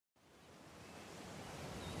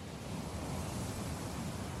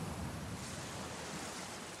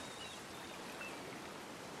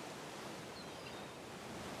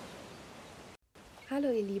Hallo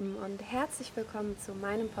ihr Lieben und herzlich willkommen zu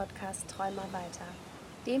meinem Podcast Träumer weiter,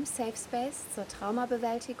 dem Safe Space zur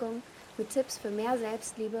Traumabewältigung mit Tipps für mehr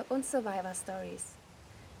Selbstliebe und Survivor Stories.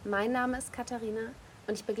 Mein Name ist Katharina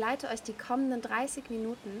und ich begleite euch die kommenden 30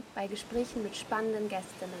 Minuten bei Gesprächen mit spannenden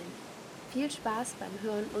Gästinnen. Viel Spaß beim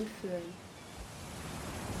Hören und Fühlen.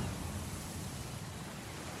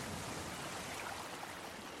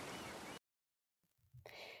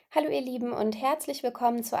 Hallo ihr Lieben und herzlich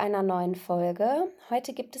willkommen zu einer neuen Folge.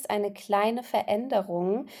 Heute gibt es eine kleine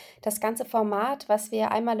Veränderung. Das ganze Format, was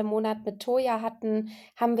wir einmal im Monat mit Toja hatten,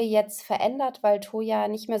 haben wir jetzt verändert, weil Toja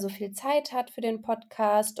nicht mehr so viel Zeit hat für den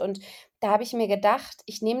Podcast. Und da habe ich mir gedacht,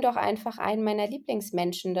 ich nehme doch einfach einen meiner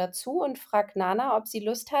Lieblingsmenschen dazu und frage Nana, ob sie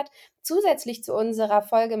Lust hat, zusätzlich zu unserer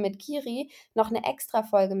Folge mit Kiri noch eine extra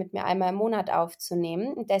Folge mit mir einmal im Monat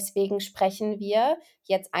aufzunehmen. Und deswegen sprechen wir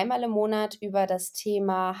jetzt einmal im Monat über das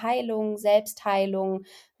Thema Heilung, Selbstheilung,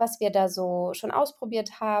 was wir da so schon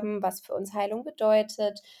ausprobiert haben, was für uns Heilung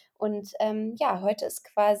bedeutet. Und ja, heute ist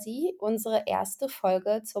quasi unsere erste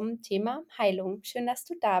Folge zum Thema Heilung. Schön, dass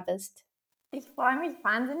du da bist. Ich freue mich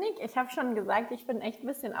wahnsinnig. Ich habe schon gesagt, ich bin echt ein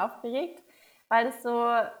bisschen aufgeregt, weil es so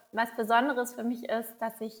was Besonderes für mich ist,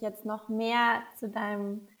 dass ich jetzt noch mehr zu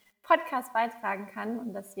deinem Podcast beitragen kann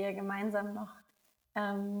und dass wir gemeinsam noch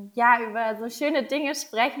über so schöne Dinge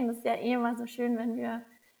sprechen. Das ist ja eh immer so schön, wenn wir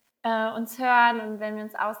uns hören und wenn wir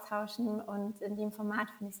uns austauschen. Und in dem Format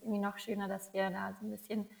finde ich es irgendwie noch schöner, dass wir da so ein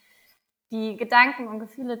bisschen die Gedanken und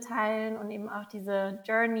Gefühle teilen und eben auch diese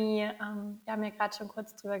Journey. Wir haben ja gerade schon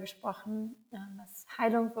kurz drüber gesprochen, was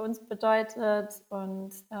Heilung für uns bedeutet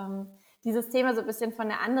und dieses Thema so ein bisschen von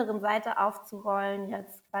der anderen Seite aufzurollen,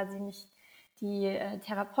 jetzt quasi nicht die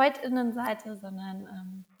TherapeutInnen-Seite,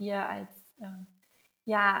 sondern wir als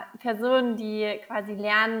Personen, die quasi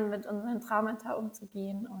lernen, mit unseren Traumata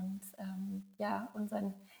umzugehen und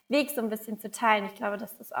unseren Weg so ein bisschen zu teilen. Ich glaube,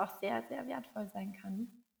 dass das auch sehr, sehr wertvoll sein kann.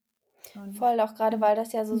 Und Voll, auch gerade, weil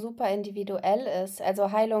das ja so super individuell ist.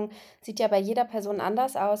 Also Heilung sieht ja bei jeder Person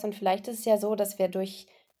anders aus und vielleicht ist es ja so, dass wir durch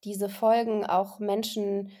diese Folgen auch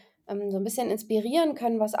Menschen so ein bisschen inspirieren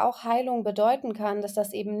können, was auch Heilung bedeuten kann, dass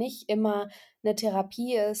das eben nicht immer eine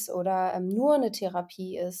Therapie ist oder nur eine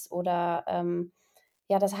Therapie ist oder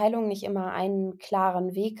ja, dass Heilung nicht immer einen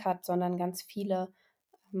klaren Weg hat, sondern ganz viele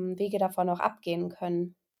Wege davon auch abgehen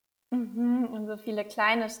können. und so viele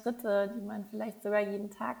kleine Schritte, die man vielleicht sogar jeden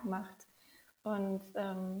Tag macht. Und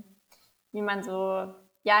wie man so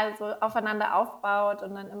aufeinander aufbaut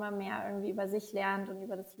und dann immer mehr irgendwie über sich lernt und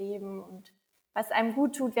über das Leben und was einem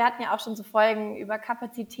gut tut. Wir hatten ja auch schon so Folgen über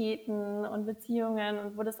Kapazitäten und Beziehungen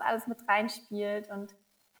und wo das alles mit reinspielt. Und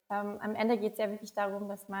am Ende geht es ja wirklich darum,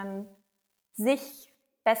 dass man sich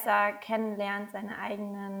besser kennenlernt, seine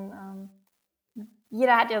eigenen.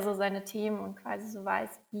 Jeder hat ja so seine Themen und quasi so weiß,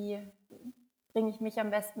 wie bringe ich mich am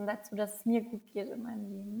besten dazu, dass es mir gut geht in meinem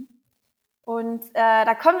Leben. Und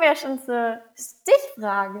da kommen wir ja schon zur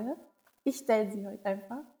Stichfrage. Ich stelle sie heute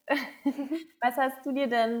einfach. Was hast du dir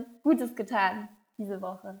denn Gutes getan diese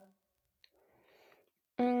Woche?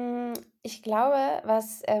 Ich glaube,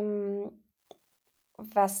 was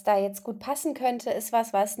da jetzt gut passen könnte, ist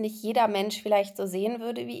was, was nicht jeder Mensch vielleicht so sehen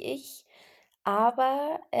würde wie ich.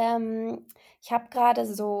 Aber, ich habe gerade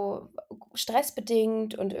so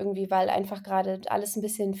stressbedingt und irgendwie, weil einfach gerade alles ein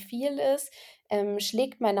bisschen viel ist,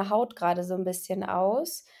 schlägt meine Haut gerade so ein bisschen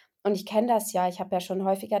aus. Und ich kenne das ja, ich habe ja schon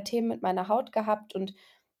häufiger Themen mit meiner Haut gehabt und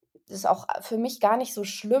das ist auch für mich gar nicht so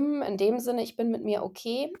schlimm in dem Sinne, ich bin mit mir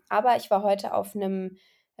okay. Aber ich war heute auf einem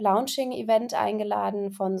Launching-Event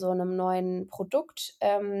eingeladen von so einem neuen Produkt,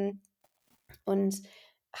 und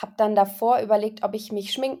habe dann davor überlegt, ob ich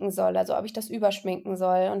mich schminken soll, also ob ich das überschminken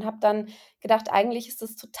soll und habe dann gedacht, eigentlich ist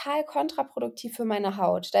das total kontraproduktiv für meine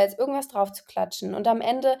Haut, da jetzt irgendwas drauf zu klatschen. Und am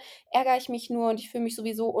Ende ärgere ich mich nur und ich fühle mich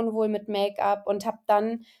sowieso unwohl mit Make-up und habe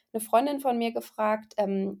dann eine Freundin von mir gefragt,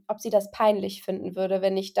 ob sie das peinlich finden würde,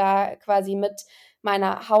 wenn ich da quasi mit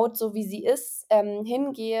meiner Haut, so wie sie ist,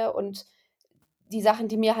 hingehe und die Sachen,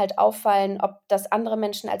 die mir halt auffallen, ob das andere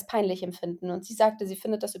Menschen als peinlich empfinden. Und sie sagte, sie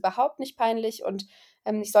findet das überhaupt nicht peinlich und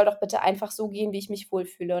ich soll doch bitte einfach so gehen, wie ich mich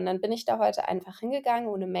wohlfühle. Und dann bin ich da heute einfach hingegangen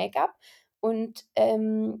ohne Make-up und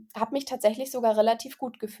habe mich tatsächlich sogar relativ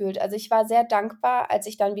gut gefühlt. Also ich war sehr dankbar, als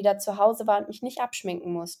ich dann wieder zu Hause war und mich nicht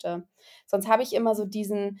abschminken musste. Sonst habe ich immer so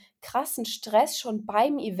diesen krassen Stress schon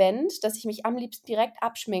beim Event, dass ich mich am liebsten direkt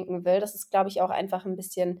abschminken will. Das ist, glaube ich, auch einfach ein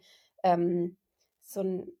bisschen so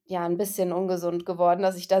 'n ja, 'n bisschen ungesund geworden,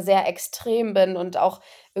 dass ich da sehr extrem bin und auch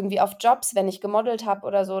irgendwie auf Jobs, wenn ich gemodelt habe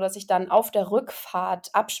oder so, dass ich dann auf der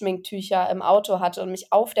Rückfahrt Abschminktücher im Auto hatte und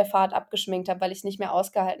mich auf der Fahrt abgeschminkt habe, weil ich's nicht mehr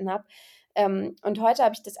ausgehalten habe. Und heute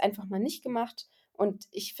habe ich das einfach mal nicht gemacht Und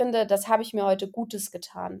ich finde, das habe ich mir heute Gutes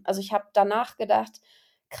getan. Also ich habe danach gedacht,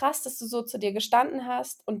 krass, dass du so zu dir gestanden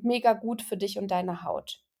hast und mega gut für dich und deine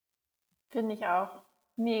Haut. Finde ich auch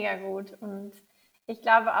mega gut. Und ich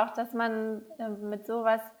glaube auch, dass man mit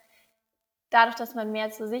sowas, dadurch, dass man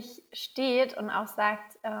mehr zu sich steht und auch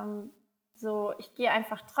sagt, so, ich gehe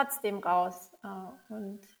einfach trotzdem raus.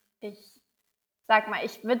 Und ich sag mal,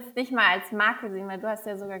 ich würde es nicht mal als Makel sehen, weil du hast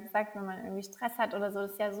ja sogar gesagt, wenn man irgendwie Stress hat oder so,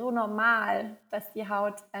 das ist ja so normal, dass die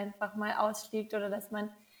Haut einfach mal ausschlägt oder dass man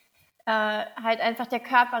halt einfach der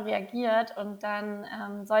Körper reagiert und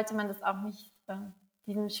dann sollte man das auch nicht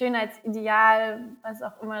diesem Schönheitsideal, was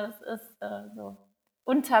auch immer das ist, so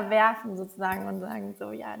unterwerfen sozusagen und sagen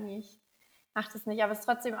so, ja, nee, ich mach das nicht, aber es ist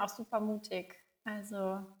trotzdem auch super mutig.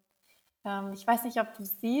 Also ich weiß nicht, ob du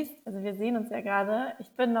es siehst, also wir sehen uns ja gerade.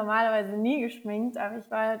 Ich bin normalerweise nie geschminkt, aber ich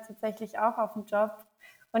war tatsächlich auch auf dem Job.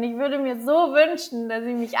 Und ich würde mir so wünschen, dass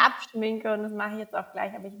ich mich abschminke und das mache ich jetzt auch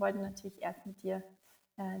gleich, aber ich wollte natürlich erst mit dir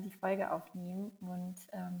die Folge aufnehmen. Und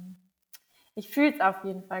ich fühle es auf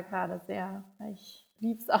jeden Fall gerade sehr, weil ich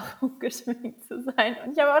liebe es auch, ungeschminkt zu sein.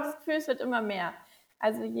 Und ich habe auch das Gefühl, es wird immer mehr.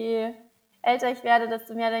 Also je älter ich werde,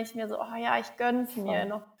 desto mehr denke ich mir so, oh ja, ich gönne es mir Voll.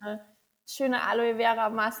 noch eine schöne Aloe Vera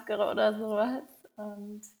Maske oder sowas.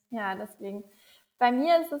 Und ja, deswegen. Bei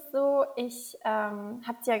mir ist es so, ich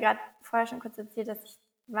habe dir ja gerade vorher schon kurz erzählt, dass ich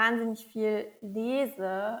wahnsinnig viel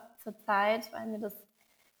lese zurzeit, weil mir das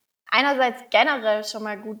einerseits generell schon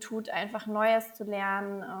mal gut tut, einfach Neues zu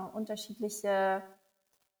lernen, unterschiedliche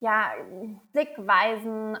ja,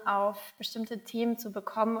 Blickweisen auf bestimmte Themen zu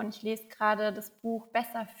bekommen. Und ich lese gerade das Buch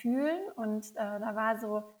Besser fühlen. Und da war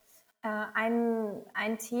so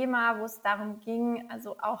ein Thema, wo es darum ging,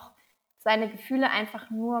 also auch seine Gefühle einfach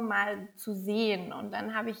nur mal zu sehen. Und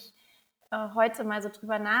dann habe ich heute mal so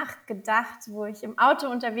drüber nachgedacht, wo ich im Auto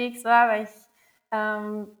unterwegs war, weil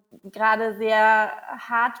ich gerade sehr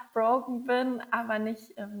heartbroken bin, aber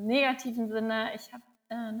nicht im negativen Sinne. Ich habe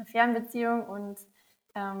eine Fernbeziehung und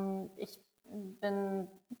ich bin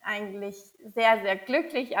eigentlich sehr, sehr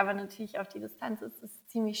glücklich, aber natürlich auf die Distanz ist es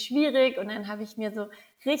ziemlich schwierig. Und dann habe ich mir so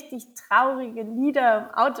richtig traurige Lieder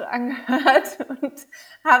im Auto angehört und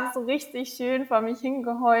habe so richtig schön vor mich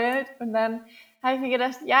hingeheult. Und dann habe ich mir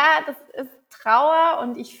gedacht, ja, das ist Trauer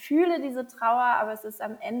und ich fühle diese Trauer, aber es ist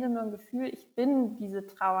am Ende nur ein Gefühl, ich bin diese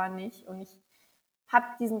Trauer nicht. Und ich habe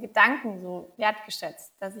diesen Gedanken so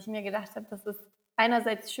wertgeschätzt, dass ich mir gedacht habe, das ist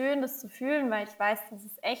einerseits schön, das zu fühlen, weil ich weiß, dass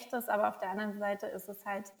es echt ist, aber auf der anderen Seite ist es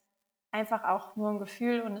halt einfach auch nur ein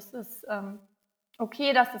Gefühl und es ist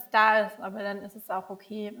okay, dass es da ist, aber dann ist es auch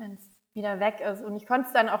okay, wenn es wieder weg ist. Und ich konnte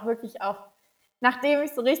es dann auch wirklich auch, nachdem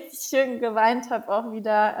ich so richtig schön geweint habe, auch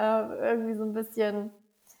wieder irgendwie so ein bisschen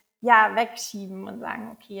ja, wegschieben und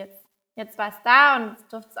sagen, okay, jetzt war es da und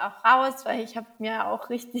jetzt durfte es auch raus, weil ich habe mir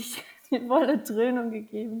auch richtig die volle Dröhnung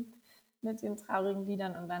gegeben mit den traurigen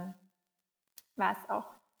Liedern und dann war es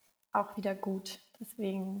auch wieder gut.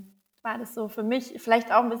 Deswegen war das so für mich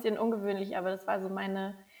vielleicht auch ein bisschen ungewöhnlich, aber das war so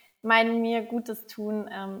mein mir Gutes tun,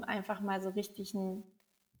 einfach mal so richtig ein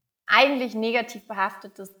eigentlich negativ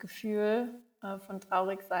behaftetes Gefühl von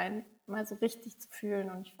traurig sein, mal so richtig zu fühlen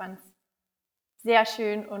und ich fand es sehr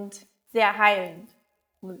schön und sehr heilend,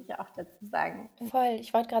 muss ich auch dazu sagen. Voll.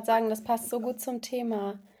 Ich wollte gerade sagen, das passt so gut zum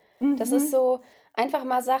Thema. Das ist Mhm. so, einfach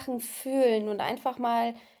mal Sachen fühlen und einfach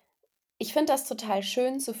mal, ich finde das total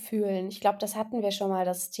schön zu fühlen. Ich glaube, das hatten wir schon mal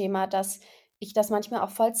das Thema, dass ich das manchmal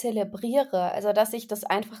auch voll zelebriere. Also, dass ich das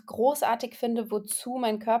einfach großartig finde, wozu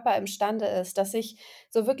mein Körper imstande ist, dass ich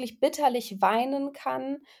so wirklich bitterlich weinen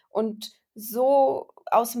kann und so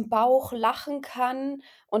aus dem Bauch lachen kann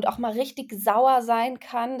und auch mal richtig sauer sein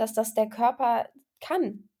kann, dass das der Körper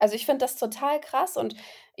kann. Also, ich finde das total krass und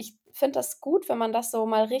ich finde das gut, wenn man das so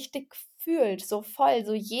mal richtig fühlt, so voll,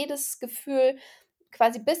 so jedes Gefühl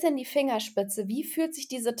quasi bis in die Fingerspitze. Wie fühlt sich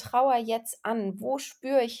diese Trauer jetzt an? Wo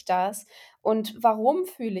spüre ich das? Und warum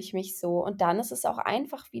fühle ich mich so? Und dann ist es auch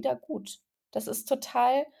einfach wieder gut. Das ist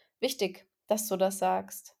total wichtig, dass du das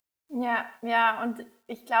sagst. Ja, ja, und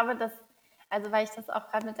ich glaube, dass, also weil ich das auch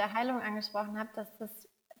gerade mit der Heilung angesprochen habe, dass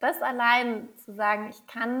das allein zu sagen, ich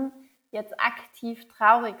kann jetzt aktiv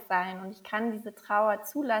traurig sein und ich kann diese Trauer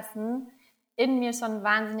zulassen, in mir schon ein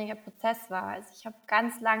wahnsinniger Prozess war. Also ich habe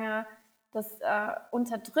ganz lange das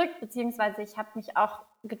unterdrückt, beziehungsweise ich habe mich auch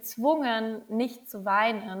gezwungen, nicht zu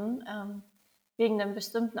weinen, wegen einem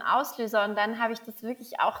bestimmten Auslöser. Und dann habe ich das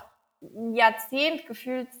wirklich auch ein Jahrzehnt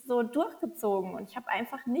gefühlt so durchgezogen und ich habe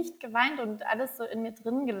einfach nicht geweint und alles so in mir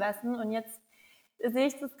drin gelassen und jetzt sehe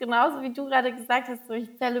ich das genauso, wie du gerade gesagt hast, so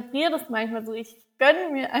ich zelebriere das manchmal so, ich gönne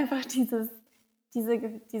mir einfach diese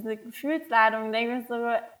Gefühlsladung und denke mir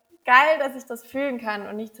so, geil, dass ich das fühlen kann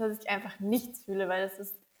und nicht, dass ich einfach nichts fühle, weil das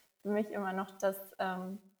ist für mich immer noch das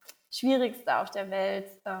Schwierigste auf der Welt.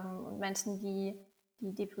 Und Menschen, die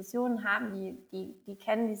Depressionen haben, die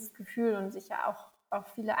kennen dieses Gefühl und sicher auch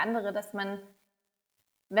viele andere, dass man,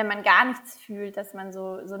 wenn man gar nichts fühlt, dass man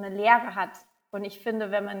so eine Leere hat. Und ich finde,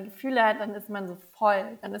 wenn man Gefühle hat, dann ist man so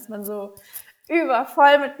voll. Dann ist man so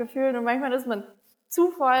übervoll mit Gefühlen und manchmal ist man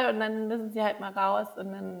zu voll und dann müssen sie halt mal raus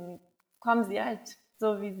und dann kommen sie halt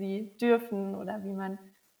so, wie sie dürfen oder wie man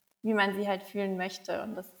sie halt fühlen möchte.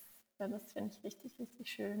 Und das finde ich richtig, richtig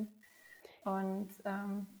schön. Und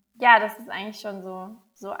ja, das ist eigentlich schon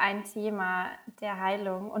so ein Thema der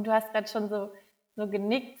Heilung. Und du hast gerade schon so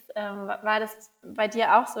genickt. War das bei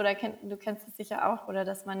dir auch so? Oder du kennst es sicher auch, oder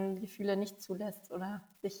dass man Gefühle nicht zulässt oder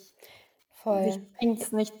sich Voll.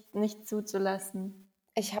 zwingt, nicht zuzulassen.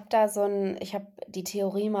 Ich habe die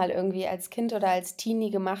Theorie mal irgendwie als Kind oder als Teenie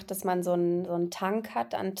gemacht, dass man so 'n Tank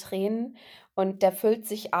hat an Tränen und der füllt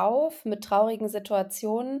sich auf mit traurigen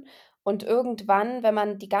Situationen und irgendwann, wenn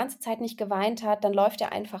man die ganze Zeit nicht geweint hat, dann läuft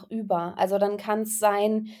er einfach über. Also, dann kann's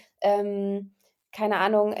sein, keine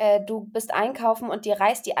Ahnung, du bist einkaufen und dir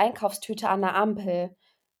reißt die Einkaufstüte an der Ampel.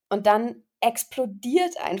 Und dann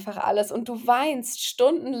explodiert einfach alles und du weinst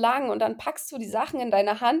stundenlang und dann packst du die Sachen in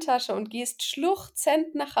deine Handtasche und gehst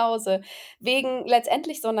schluchzend nach Hause wegen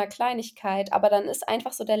letztendlich so einer Kleinigkeit. Aber dann ist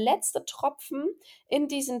einfach so der letzte Tropfen in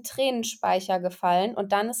diesen Tränenspeicher gefallen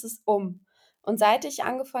und dann ist es um. Und seit ich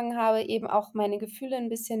angefangen habe, eben auch meine Gefühle ein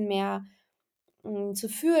bisschen mehr zu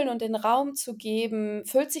fühlen und den Raum zu geben,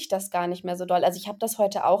 fühlt sich das gar nicht mehr so doll. Also, ich habe das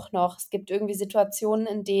heute auch noch. Es gibt irgendwie Situationen,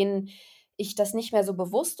 in denen ich das nicht mehr so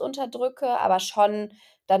bewusst unterdrücke, aber schon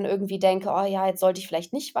dann irgendwie denke: „Oh ja, jetzt sollte ich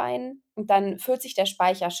vielleicht nicht weinen.“ Und dann füllt sich der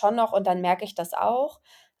Speicher schon noch und dann merke ich das auch.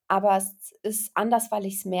 Aber es ist anders, weil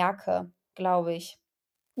ich's merke, glaube ich.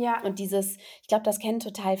 Ja, Und ich glaube, das kennen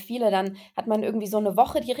total viele, dann hat man irgendwie so 'ne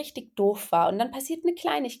Woche, die richtig doof war und dann passiert 'ne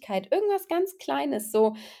Kleinigkeit, irgendwas ganz Kleines,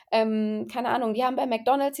 so, keine Ahnung, die haben bei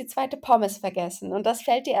McDonald's die zweite Pommes vergessen und das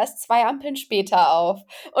fällt dir erst 2 Ampeln später auf.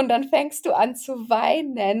 Und dann fängst du an zu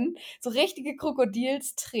weinen, so richtige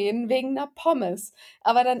Krokodilstränen wegen 'ner Pommes.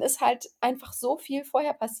 Aber dann ist halt einfach so viel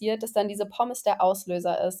vorher passiert, dass dann diese Pommes der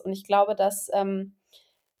Auslöser ist. Und ich glaube, dass,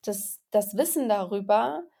 das Wissen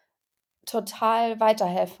darüber total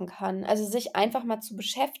weiterhelfen kann. Also, sich einfach mal zu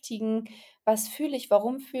beschäftigen: „Was fühle ich?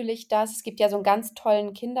 Warum fühle ich das?“ Es gibt ja so 'n ganz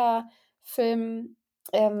tollen Kinderfilm,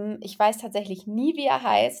 ich weiß tatsächlich nie, wie er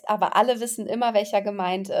heißt, aber alle wissen immer, welcher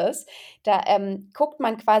gemeint ist. Da, guckt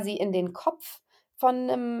man quasi in den Kopf von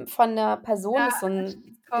 'ner Person, ja, ist so alles 'n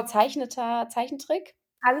steht Kopf. gezeichneter Zeichentrick.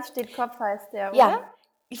 Alles steht Kopf heißt der, oder? Ja,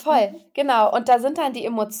 voll, Mhm. genau. Und da sind dann die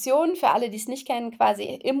Emotionen für alle, die's nicht kennen, quasi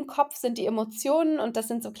im Kopf sind die Emotionen und das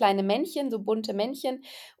sind so kleine Männchen, so bunte Männchen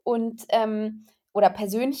und, oder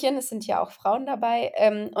Persönchen, es sind ja auch Frauen dabei,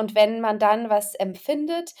 und wenn man dann was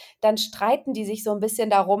empfindet, dann streiten die sich so 'n bisschen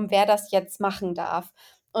darum, wer das jetzt machen darf.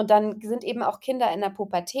 Und dann sind eben auch Kinder in der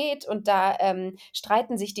Pubertät und da,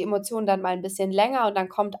 streiten sich die Emotionen dann mal 'n bisschen länger und dann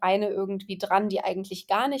kommt eine irgendwie dran, die eigentlich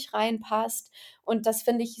gar nicht reinpasst. Und das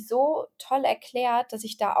finde ich so toll erklärt, dass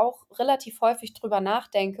ich da auch relativ häufig drüber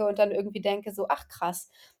nachdenke und dann irgendwie denke so: „Ach krass,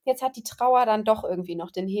 jetzt hat die Trauer dann doch irgendwie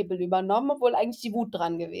noch den Hebel übernommen, obwohl eigentlich die Wut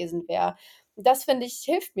dran gewesen wäre.“ Das finde ich,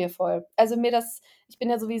 hilft mir voll. Also, mir das ich bin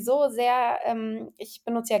ja sowieso sehr ich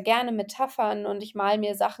benutze ja gerne Metaphern und ich male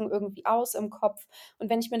mir Sachen irgendwie aus im Kopf. Und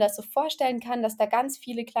wenn ich mir das so vorstellen kann, dass da ganz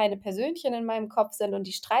viele kleine Persönchen in meinem Kopf sind und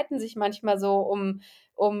die streiten sich manchmal so um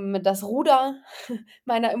das Ruder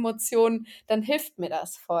meiner Emotionen, dann hilft mir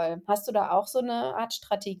das voll. Hast du da auch so 'ne Art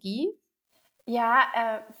Strategie?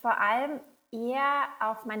 Ja, vor allem eher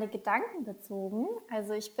auf meine Gedanken bezogen.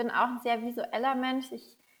 Also, ich bin auch 'n sehr visueller Mensch.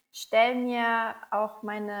 Ich stelle mir auch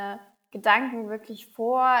meine Gedanken wirklich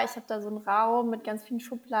vor. Ich habe da so 'n Raum mit ganz vielen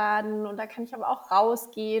Schubladen und da kann ich aber auch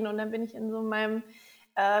rausgehen und dann bin ich in so meinem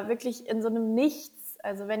wirklich in so 'nem Nichts.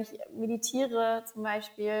 Also, wenn ich meditiere zum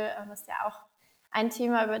Beispiel, das ist ja auch ein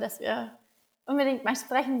Thema, über das wir unbedingt mal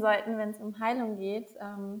sprechen sollten, wenn's um Heilung geht,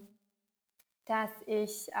 dass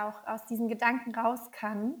ich auch aus diesen Gedanken raus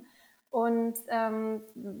kann. Und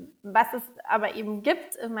was es aber eben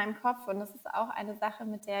gibt in meinem Kopf, und das ist auch eine Sache,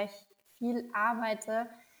 mit der ich viel arbeite,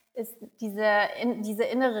 ist diese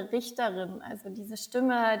innere Richterin, also diese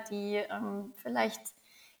Stimme, die vielleicht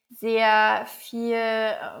sehr viel,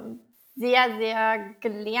 sehr, sehr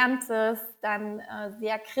Gelerntes dann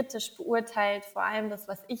sehr kritisch beurteilt, vor allem das,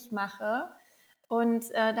 was ich mache.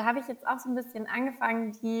 Und da habe ich jetzt auch so ein bisschen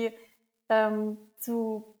angefangen, die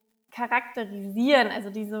zu charakterisieren, also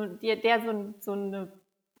der so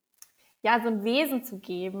ein Wesen zu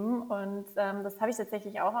geben. Und das habe ich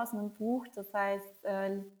tatsächlich auch aus einem Buch, das heißt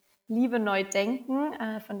Liebe neu denken,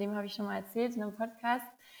 von dem habe ich schon mal erzählt in einem Podcast.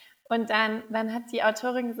 Und dann hat die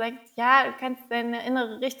Autorin gesagt, ja, du kannst deine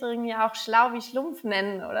innere Richterin ja auch schlau wie Schlumpf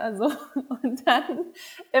nennen oder so. Und dann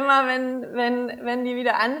immer, wenn die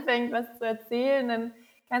wieder anfängt, was zu erzählen, dann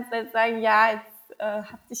kannst du halt sagen, ja, jetzt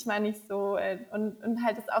hab dich mal nicht so. Und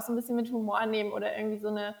halt das auch so ein bisschen mit Humor nehmen oder irgendwie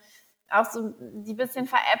so auch so die bisschen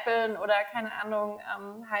veräppeln oder keine Ahnung,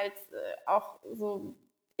 halt auch so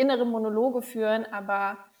innere Monologe führen,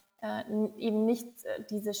 aber eben nicht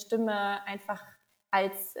diese Stimme einfach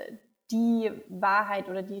als die Wahrheit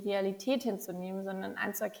oder die Realität hinzunehmen, sondern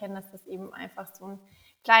anzuerkennen, dass das eben einfach so ein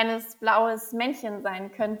kleines blaues Männchen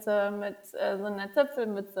sein könnte mit so einer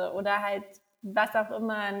Zipfelmütze oder halt was auch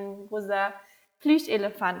immer, ein großer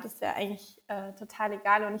Plüschelefant, ist ja eigentlich total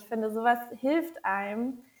egal. Und ich finde, sowas hilft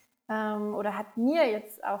einem oder hat mir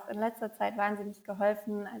jetzt auch in letzter Zeit wahnsinnig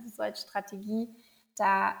geholfen, also so als Strategie,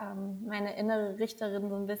 da meine innere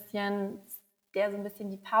Richterin der so ein bisschen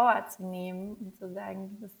die Power zu nehmen und zu sagen,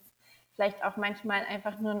 du bist vielleicht auch manchmal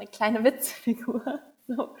einfach nur eine kleine Witzfigur.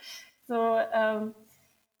 So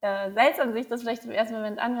seltsam sich das vielleicht im ersten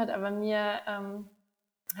Moment anhört, aber mir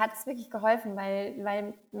hat es wirklich geholfen,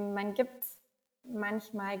 weil man gibt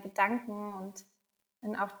manchmal Gedanken und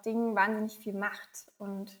auch Dingen wahnsinnig viel Macht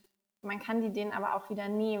und man kann denen aber auch wieder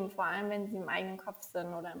nehmen, vor allem wenn sie im eigenen Kopf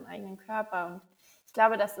sind oder im eigenen Körper. Und ich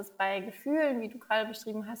glaube, dass es bei Gefühlen, wie du gerade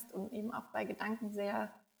beschrieben hast, und eben auch bei Gedanken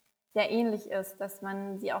sehr, sehr ähnlich ist, dass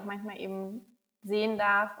man sie auch manchmal eben sehen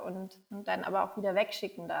darf und dann aber auch wieder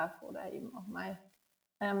wegschicken darf oder eben auch mal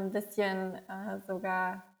ein bisschen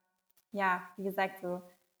sogar, ja, wie gesagt, so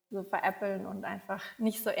veräppeln und einfach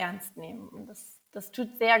nicht so ernst nehmen. Und das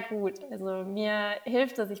tut sehr gut. Also mir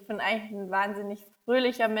hilft das. Ich bin eigentlich ein wahnsinnig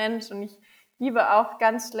fröhlicher Mensch und ich liebe auch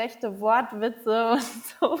ganz schlechte Wortwitze und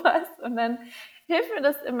sowas. Und dann hilft mir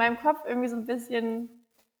das in meinem Kopf irgendwie so ein bisschen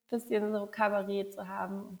so Kabarett zu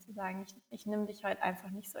haben und zu sagen, ich nehme dich heute einfach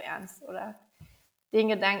nicht so ernst oder den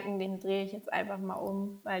Gedanken, den drehe ich jetzt einfach mal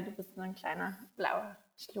um, weil du bist nur ein kleiner blauer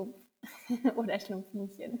Schlumpf oder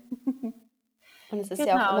Schlumpfmännchen. Und es ist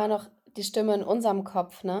ja auch Genau. immer noch die Stimme in unserem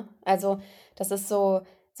Kopf, ne? Also, das ist so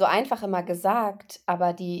einfach immer gesagt,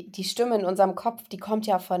 aber die Stimme in unserem Kopf, die kommt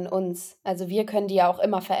ja von uns. Also, wir können die ja auch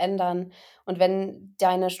immer verändern. Und wenn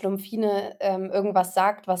deine Schlumpfine, irgendwas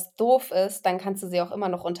sagt, was doof ist, dann kannst du sie auch immer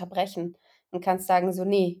noch unterbrechen und kannst sagen so: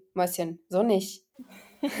 „Ne, Mäuschen, so nicht.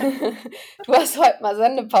 Du hast heute mal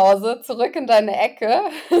Sendepause, zurück in deine Ecke.“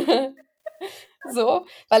 So,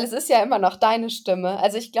 weil es ist ja immer noch deine Stimme.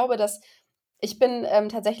 Also, ich glaube, dass ich bin,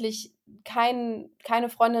 tatsächlich keine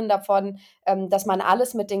Freundin davon, dass man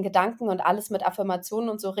alles mit den Gedanken und alles mit Affirmationen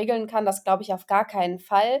und so regeln kann. Das glaube ich auf gar keinen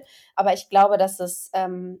Fall. Aber ich glaube, dass es,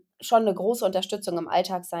 schon eine große Unterstützung im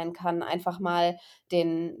Alltag sein kann, einfach mal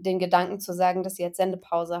den Gedanken zu sagen, dass sie jetzt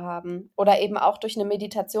Sendepause haben. Oder eben auch durch eine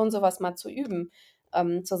Meditation sowas mal zu üben.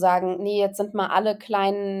 Zu sagen: „Ne, jetzt sind mal alle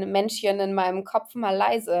kleinen Männchen in meinem Kopf mal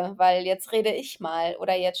leise, weil jetzt rede ich mal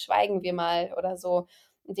oder jetzt schweigen wir mal“ oder so.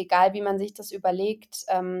 Und egal, wie man sich das überlegt,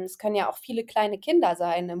 es können ja auch viele kleine Kinder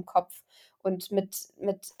sein im Kopf. Und mit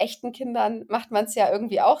echten Kindern macht man es ja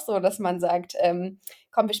irgendwie auch so, dass man sagt,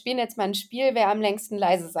 „Komm, wir spielen jetzt mal ein Spiel, wer am längsten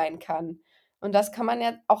leise sein kann.“ Und das kann man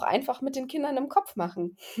ja auch einfach mit den Kindern im Kopf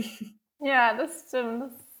machen. Ja, das stimmt.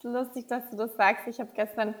 Das ist lustig, dass du das sagst. Ich habe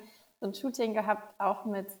gestern so ein Shooting gehabt, auch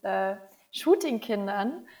mit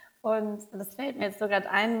Shooting-Kindern. Und das fällt mir jetzt so gerade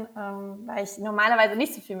ein, weil ich normalerweise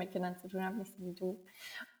nicht so viel mit Kindern zu tun habe, nicht so wie du.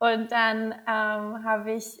 Und dann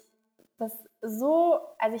habe ich das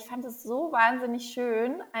also ich fand es so wahnsinnig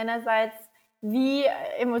schön, einerseits wie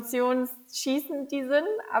emotionsschießend die sind,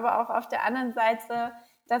 aber auch auf der anderen Seite,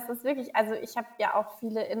 dass es wirklich, also ich habe ja auch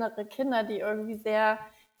viele innere Kinder, die irgendwie sehr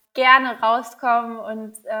gerne rauskommen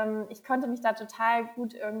und ich konnte mich da total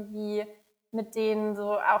gut irgendwie mit denen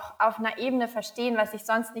so auch auf einer Ebene verstehen, was ich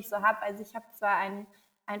sonst nicht so habe. Also ich habe zwar ein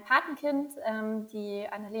Patenkind, die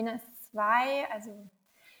Annalena ist 2, also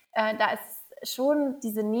da ist schon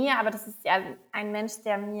diese Nähe, aber das ist ja ein Mensch,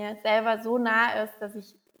 der mir selber so nah ist, dass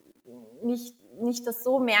ich nicht das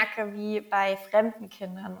so merke wie bei fremden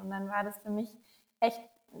Kindern. Und dann war das für mich echt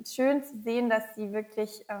schön zu sehen, dass sie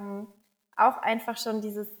wirklich auch einfach schon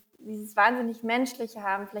dieses wahnsinnig Menschliche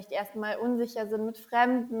haben, vielleicht erstmal unsicher sind mit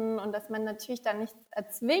Fremden und dass man natürlich dann nichts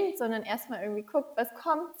erzwingt, sondern erstmal irgendwie guckt, was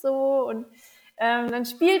kommt so und dann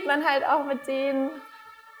spielt man halt auch mit denen.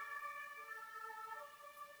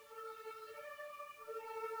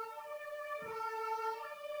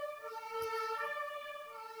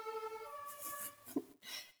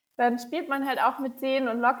 Dann spielt man halt auch mit denen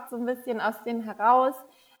und lockt so ein bisschen aus denen heraus,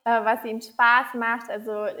 was ihnen Spaß macht.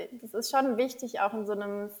 Also das ist schon wichtig, auch in so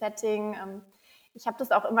einem Setting. ich habe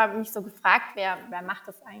das auch immer mich so gefragt, wer macht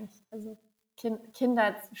das eigentlich? Also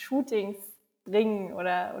Kinder zu Shootings bringen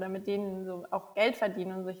oder mit denen so auch Geld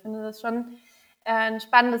verdienen und so. Ich finde das schon ein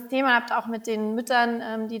spannendes Thema. Habt auch mit den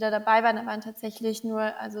Müttern, die da dabei waren, da waren tatsächlich nur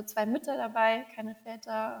also 2 Mütter dabei, keine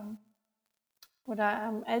Väter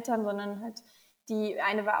oder Eltern, sondern halt die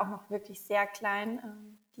eine war auch noch wirklich sehr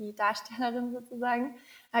klein, die Darstellerin sozusagen.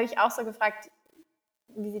 Da habe ich auch so gefragt,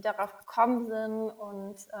 wie sie darauf gekommen sind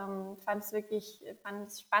und fand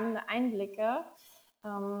es spannende Einblicke.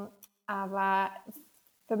 Aber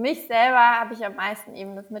für mich selber habe ich am meisten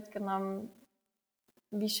eben das mitgenommen,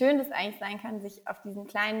 wie schön das eigentlich sein kann, sich auf diesen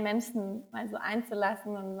kleinen Menschen mal so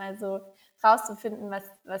einzulassen und mal so rauszufinden,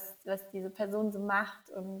 was diese Person so macht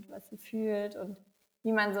und was sie fühlt und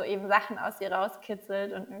wie man so eben Sachen aus ihr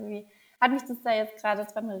rauskitzelt. Und irgendwie hat mich das da jetzt gerade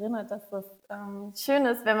daran erinnert, dass das schön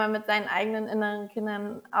ist, wenn man mit seinen eigenen inneren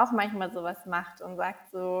Kindern auch manchmal sowas macht und sagt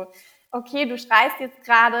so, okay, du schreist jetzt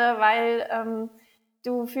gerade, weil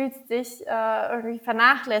du fühlst dich irgendwie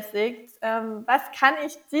vernachlässigt. Was kann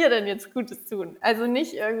ich dir denn jetzt Gutes tun? Also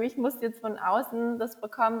nicht irgendwie, ich muss jetzt von außen das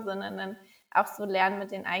bekommen, sondern dann auch so lernen,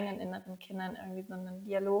 mit den eigenen inneren Kindern irgendwie so einen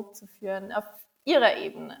Dialog zu führen auf ihrer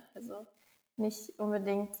Ebene. Also nicht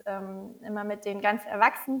unbedingt immer mit den ganz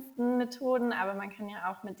erwachsensten Methoden, aber man kann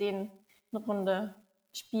ja auch mit denen eine Runde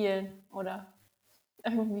spielen oder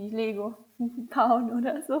irgendwie Lego bauen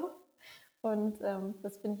oder so. Und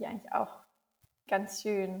das finde ich eigentlich auch ganz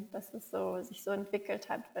schön, dass es so, sich so entwickelt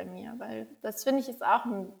hat bei mir, weil das finde ich ist auch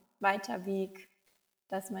ein weiter Weg,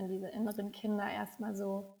 dass man diese inneren Kinder erstmal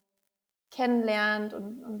so kennenlernt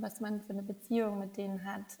und was man für eine Beziehung mit denen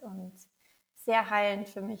hat und sehr heilend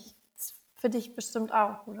für mich. Für dich bestimmt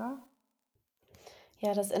auch, oder?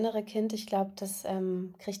 Ja, das innere Kind, ich glaube, das,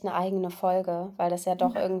 kriegt eine eigene Folge, weil das ja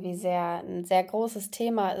doch Ja. irgendwie ein sehr großes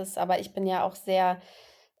Thema ist. Aber ich bin ja auch sehr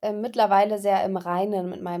mittlerweile sehr im Reinen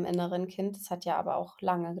mit meinem inneren Kind. Das hat ja aber auch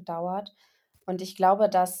lange gedauert. Und ich glaube,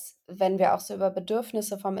 dass, wenn wir auch so über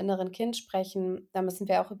Bedürfnisse vom inneren Kind sprechen, dann müssen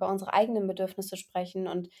wir auch über unsere eigenen Bedürfnisse sprechen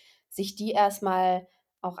und sich die erstmal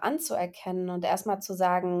auch anzuerkennen und erstmal zu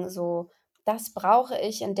sagen, so: „Das brauche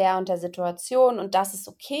ich in der und der Situation und das ist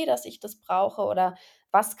okay, dass ich das brauche“, oder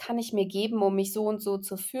 „Was kann ich mir geben, um mich so und so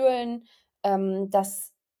zu fühlen?“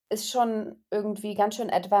 Das ist schon irgendwie ganz schön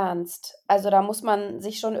advanced. Also, da muss man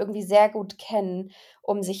sich schon irgendwie sehr gut kennen,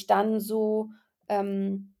 um sich dann so,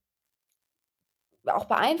 auch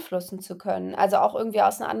beeinflussen zu können, also auch irgendwie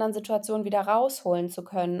aus 'ner anderen Situation wieder rausholen zu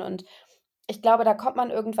können. Und ich glaube, da kommt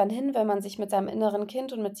man irgendwann hin, wenn man sich mit seinem inneren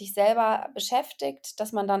Kind und mit sich selber beschäftigt,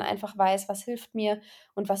 dass man dann einfach weiß: „Was hilft mir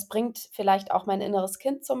und was bringt vielleicht auch mein inneres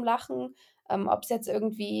Kind zum Lachen?“ Ob's jetzt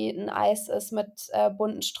irgendwie 'n Eis ist mit,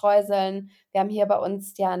 bunten Streuseln. Wir haben hier bei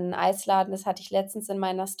uns ja 'n Eisladen, das hatte ich letztens in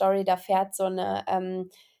meiner Story, da fährt so 'ne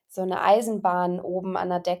Eisenbahn oben an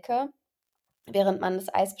der Decke, während man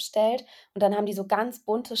das Eis bestellt. Und dann haben die so ganz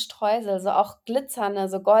bunte Streusel, so auch glitzernde,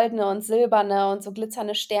 so goldene und silberne und so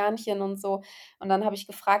glitzernde Sternchen und so. Und dann habe ich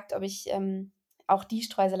gefragt, ob ich, auch die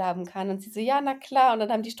Streusel haben kann. Und sie so: „Ja, na klar.“ Und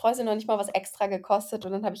dann haben die Streusel noch nicht mal was extra gekostet.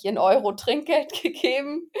 Und dann habe ich ihr 'n Euro Trinkgeld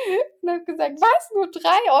gegeben und habe gesagt: „Was, nur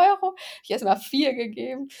 3 Euro?“ Habe ich erst mal 4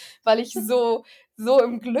 gegeben, weil ich so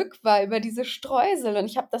im Glück war über diese Streusel. Und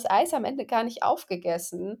ich habe das Eis am Ende gar nicht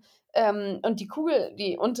aufgegessen. Und die Kugel,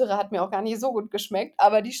 die untere, hat mir auch gar nicht so gut geschmeckt,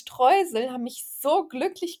 aber die Streusel haben mich so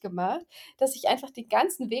glücklich gemacht, dass ich einfach den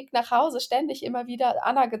ganzen Weg nach Hause ständig immer wieder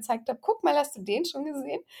Anna gezeigt habe: „Guck mal, hast du den schon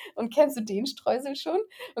gesehen? Und kennst du den Streusel schon?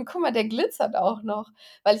 Und guck mal, der glitzert auch noch.“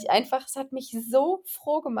 Weil ich einfach, es hat mich so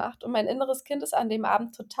froh gemacht und mein inneres Kind ist an dem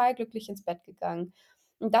Abend total glücklich ins Bett gegangen.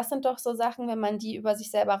 Und das sind doch so Sachen, wenn man die über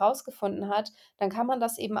sich selber rausgefunden hat, dann kann man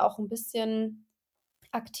das eben auch 'n bisschen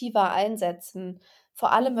aktiver einsetzen.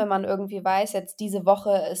 Vor allem, Mhm. wenn man irgendwie weiß, jetzt diese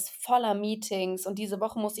Woche ist voller Meetings und diese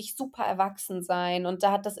Woche muss ich super erwachsen sein und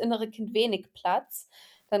da hat das innere Kind wenig Platz,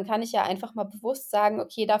 dann kann ich ja einfach mal bewusst sagen: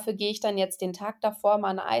 „Okay, dafür gehe ich dann jetzt den Tag davor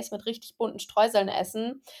mal 'n Eis mit richtig bunten Streuseln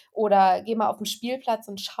essen oder gehe mal auf 'n Spielplatz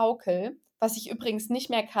und schaukel“, was ich übrigens nicht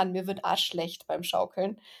mehr kann. Mir wird arschschlecht beim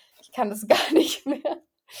Schaukeln. Ich kann das gar nicht mehr.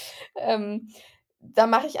 Ähm, Da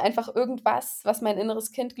mache ich einfach irgendwas, was mein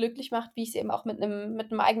inneres Kind glücklich macht, wie ich's eben auch mit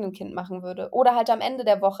 'nem eigenen Kind machen würde. Oder halt am Ende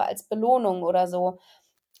der Woche als Belohnung oder so.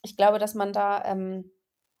 Ich glaube, dass man da,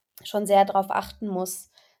 schon sehr drauf achten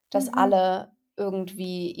muss, dass Mhm. alle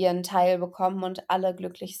irgendwie ihren Teil bekommen und alle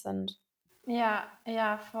glücklich sind. Ja,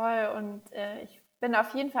 ja, voll. Und ich bin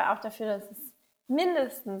auf jeden Fall auch dafür, dass es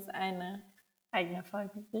mindestens eine eigene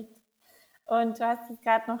Folge gibt. Und du hast jetzt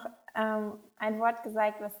gerade noch ein Wort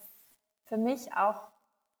gesagt, was für mich auch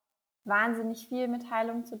wahnsinnig viel mit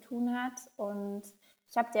Heilung zu tun hat. Und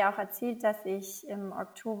ich habe dir auch erzählt, dass ich im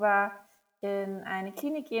Oktober in eine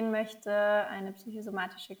Klinik gehen möchte, eine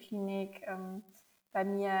psychosomatische Klinik bei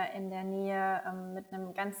mir in der Nähe mit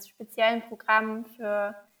einem ganz speziellen Programm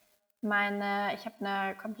für ich habe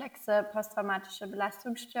eine komplexe posttraumatische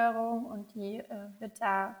Belastungsstörung und die wird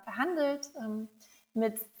da behandelt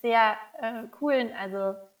mit sehr coolen,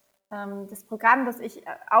 also das Programm, das ich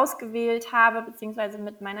ausgewählt habe, beziehungsweise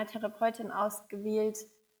mit meiner Therapeutin ausgewählt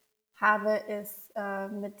habe, ist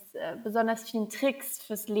mit besonders vielen Tricks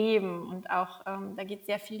fürs Leben und auch da geht es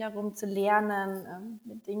sehr viel darum zu lernen,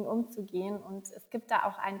 mit Dingen umzugehen und es gibt da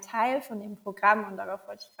auch einen Teil von dem Programm und darauf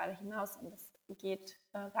wollte ich gerade hinaus und es geht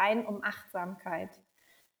rein um Achtsamkeit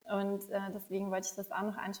und deswegen wollte ich das auch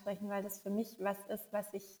noch ansprechen, weil das für mich was ist,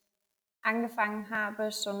 was ich angefangen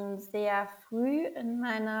habe schon sehr früh in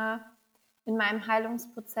meinem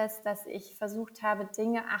Heilungsprozess, dass ich versucht habe,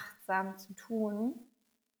 Dinge achtsam zu tun,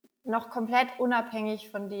 noch komplett unabhängig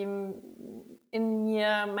von dem in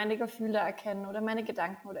mir meine Gefühle erkennen oder meine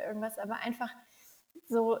Gedanken oder irgendwas, aber einfach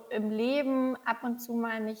so im Leben ab und zu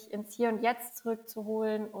mal mich ins Hier und Jetzt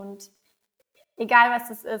zurückzuholen und egal was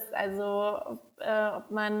es ist, also ob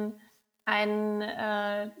man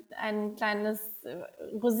ein kleines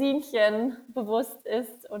Rosinchen bewusst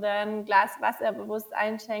isst oder ein Glas Wasser bewusst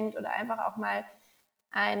einschenkt oder einfach auch mal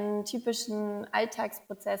einen typischen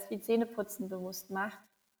Alltagsprozess wie Zähneputzen bewusst macht.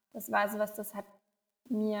 Das war sowas, das hat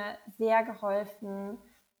mir sehr geholfen,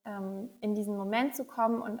 in diesen Moment zu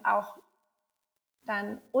kommen und auch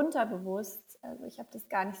dann unterbewusst, also ich habe das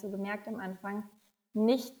gar nicht so gemerkt am Anfang,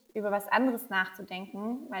 nicht über was anderes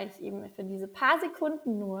nachzudenken, weil ich eben für diese paar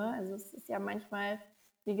Sekunden nur, also es ist ja manchmal,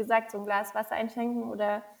 wie gesagt, so ein Glas Wasser einschenken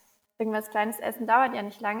oder irgendwas Kleines essen dauert ja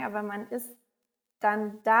nicht lang, aber man ist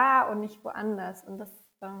dann da und nicht woanders. Und das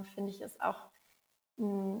finde ich ist auch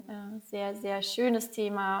ein sehr, sehr schönes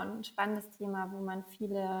Thema und ein spannendes Thema, wo man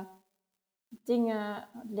viele Dinge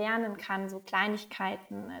lernen kann, so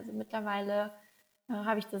Kleinigkeiten. Also mittlerweile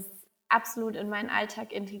habe ich das absolut in meinen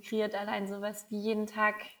Alltag integriert, allein sowas wie jeden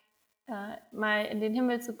Tag mal in den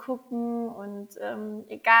Himmel zu gucken und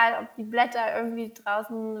egal, ob die Blätter irgendwie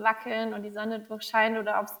draußen wackeln und die Sonne durchscheint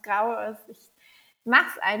oder ob es grau ist, ich mache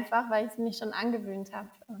es einfach, weil ich es mir schon angewöhnt habe,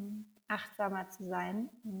 achtsamer zu sein.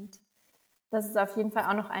 Und das ist auf jeden Fall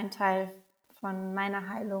auch noch ein Teil von meiner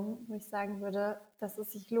Heilung, wo ich sagen würde, dass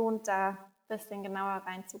es sich lohnt, da ein bisschen genauer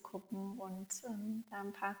reinzugucken und da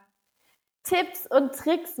ein paar Tipps und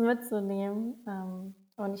Tricks mitzunehmen.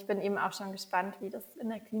 Und ich bin eben auch schon gespannt, wie das in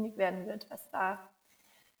der Klinik werden wird, was da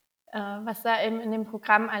eben in dem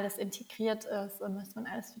Programm alles integriert ist und was man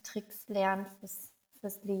alles für Tricks lernt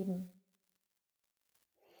fürs Leben.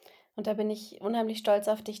 Und da bin ich unheimlich stolz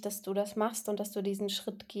auf dich, dass du das machst und dass du diesen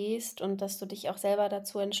Schritt gehst und dass du dich auch selber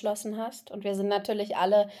dazu entschlossen hast. Und wir sind natürlich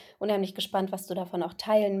alle unheimlich gespannt, was du davon auch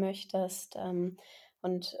teilen möchtest,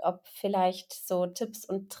 und ob vielleicht so Tipps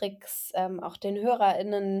und Tricks, auch den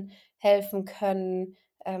HörerInnen helfen können,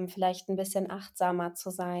 vielleicht ein bisschen achtsamer zu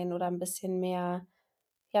sein oder ein bisschen mehr,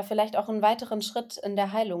 ja, vielleicht auch einen weiteren Schritt in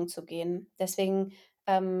der Heilung zu gehen. Deswegen,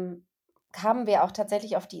 kamen wir auch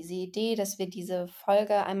tatsächlich auf diese Idee, dass wir diese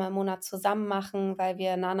Folge einmal im Monat zusammen machen, weil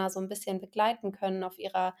wir Nana so ein bisschen begleiten können auf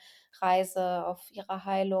ihrer Reise, auf ihrer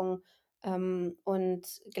Heilung, und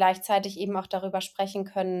gleichzeitig eben auch darüber sprechen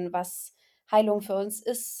können, was Heilung für uns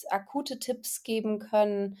ist, akute Tipps geben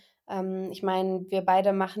können. Ich meine, wir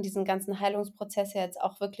beide machen diesen ganzen Heilungsprozess ja jetzt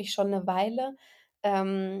auch wirklich schon eine Weile.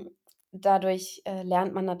 Ähm, Dadurch,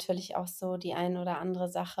 lernt man natürlich auch so die ein oder andere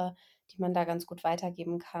Sache, die man da ganz gut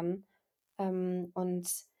weitergeben kann. Und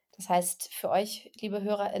das heißt für euch, liebe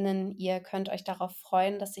HörerInnen, ihr könnt euch darauf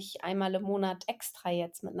freuen, dass ich einmal im Monat extra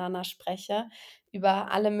jetzt mit Nana spreche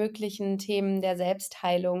über alle möglichen Themen der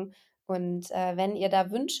Selbstheilung. Und, wenn ihr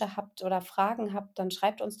da Wünsche habt oder Fragen habt, dann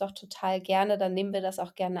schreibt uns doch total gerne, dann nehmen wir das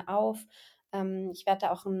auch gerne auf. Ich werde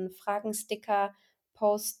da auch einen Fragensticker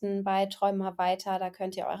posten bei Träum mal weiter. Da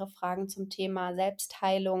könnt ihr eure Fragen zum Thema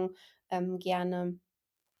Selbstheilung, gerne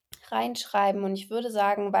reinschreiben. Und ich würde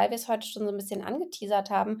sagen, weil wir es heute schon so ein bisschen angeteasert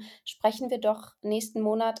haben, sprechen wir doch nächsten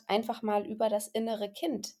Monat einfach mal über das innere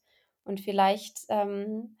Kind. Und vielleicht,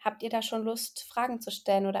 habt ihr da schon Lust, Fragen zu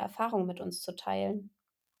stellen oder Erfahrungen mit uns zu teilen.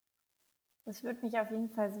 Das würde mich auf jeden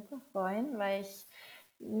Fall super freuen, weil ich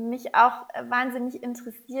mich auch wahnsinnig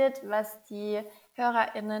interessiert, was die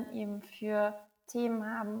HörerInnen eben für Themen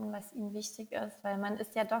haben und was ihnen wichtig ist, weil man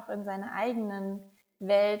ist ja doch in seiner eigenen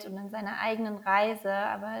Welt und in seiner eigenen Reise,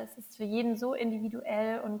 aber es ist für jeden so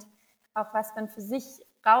individuell und auch was man für sich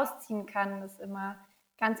rausziehen kann, ist immer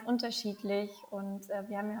ganz unterschiedlich. Und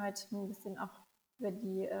wir haben ja heute ein bisschen auch über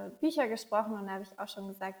die Bücher gesprochen und da habe ich auch schon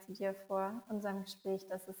gesagt zu dir vor unserem Gespräch,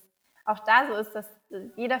 dass es auch da so ist, dass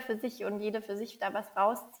jeder für sich und jede für sich da was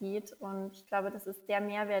rauszieht. Und ich glaube, das ist der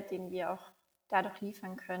Mehrwert, den wir auch dadurch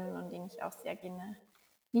liefern können und den ich auch sehr gerne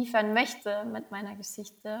liefern möchte mit meiner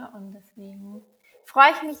Geschichte. Und deswegen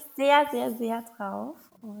freue ich mich sehr, sehr, sehr drauf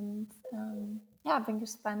und ja, bin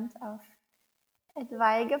gespannt auf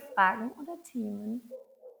etwaige Fragen oder Themen.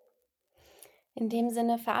 In dem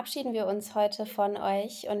Sinne verabschieden wir uns heute von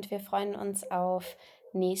euch und wir freuen uns auf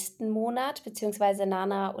nächsten Monat, beziehungsweise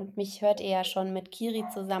Nana und mich hört ihr ja schon mit Kiri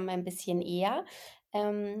zusammen ein bisschen eher.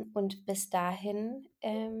 Und bis dahin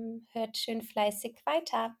hört schön fleißig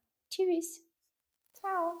weiter. Tschüss.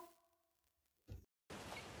 Ciao.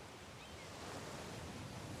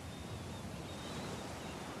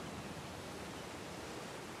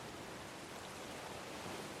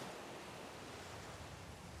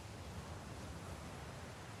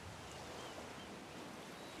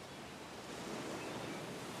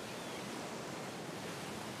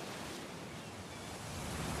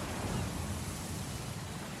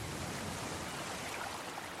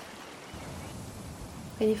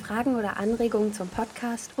 Wenn ihr Fragen oder Anregungen zum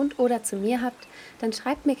Podcast und/oder zu mir habt, dann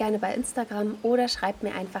schreibt mir gerne bei Instagram oder schreibt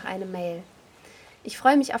mir einfach eine Mail. Ich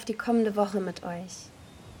freue mich auf die kommende Woche mit euch.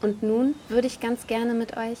 Und nun würde ich ganz gerne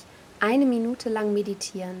mit euch 1 Minute lang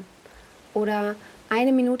meditieren oder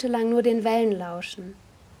 1 Minute lang nur den Wellen lauschen.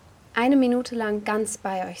 1 Minute lang ganz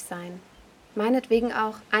bei euch sein. Meinetwegen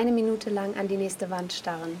auch 1 Minute lang an die nächste Wand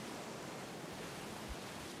starren.